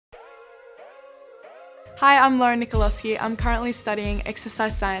Hi, I'm Lauren Nikoloski. I'm currently studying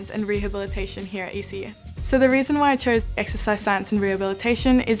Exercise Science and Rehabilitation here at ECU. So the reason why I chose Exercise Science and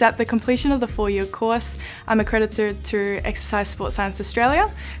Rehabilitation is at the completion of the 4-year course, I'm accredited through Exercise Sports Science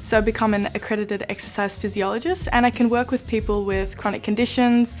Australia, so I've become an accredited exercise physiologist and I can work with people with chronic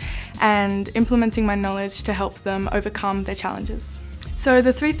conditions and implementing my knowledge to help them overcome their challenges. So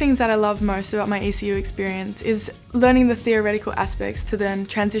the 3 things that I love most about my ECU experience is learning the theoretical aspects to then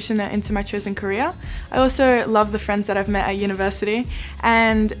transition it into my chosen career. I also love the friends that I've met at university,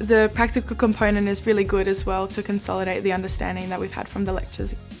 and the practical component is really good as well to consolidate the understanding that we've had from the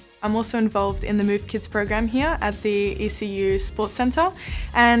lectures. I'm also involved in the Move Kids program here at the ECU Sports Centre,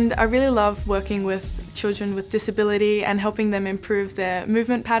 and I really love working with children with disability and helping them improve their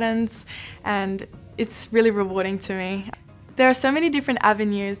movement patterns, and it's really rewarding to me. There are so many different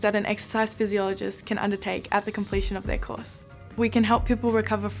avenues that an exercise physiologist can undertake at the completion of their course. We can help people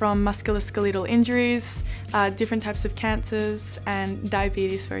recover from musculoskeletal injuries, different types of cancers and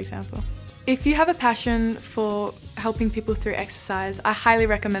diabetes, for example. If you have a passion for helping people through exercise, I highly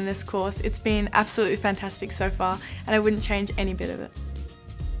recommend this course. It's been absolutely fantastic so far and I wouldn't change any bit of it.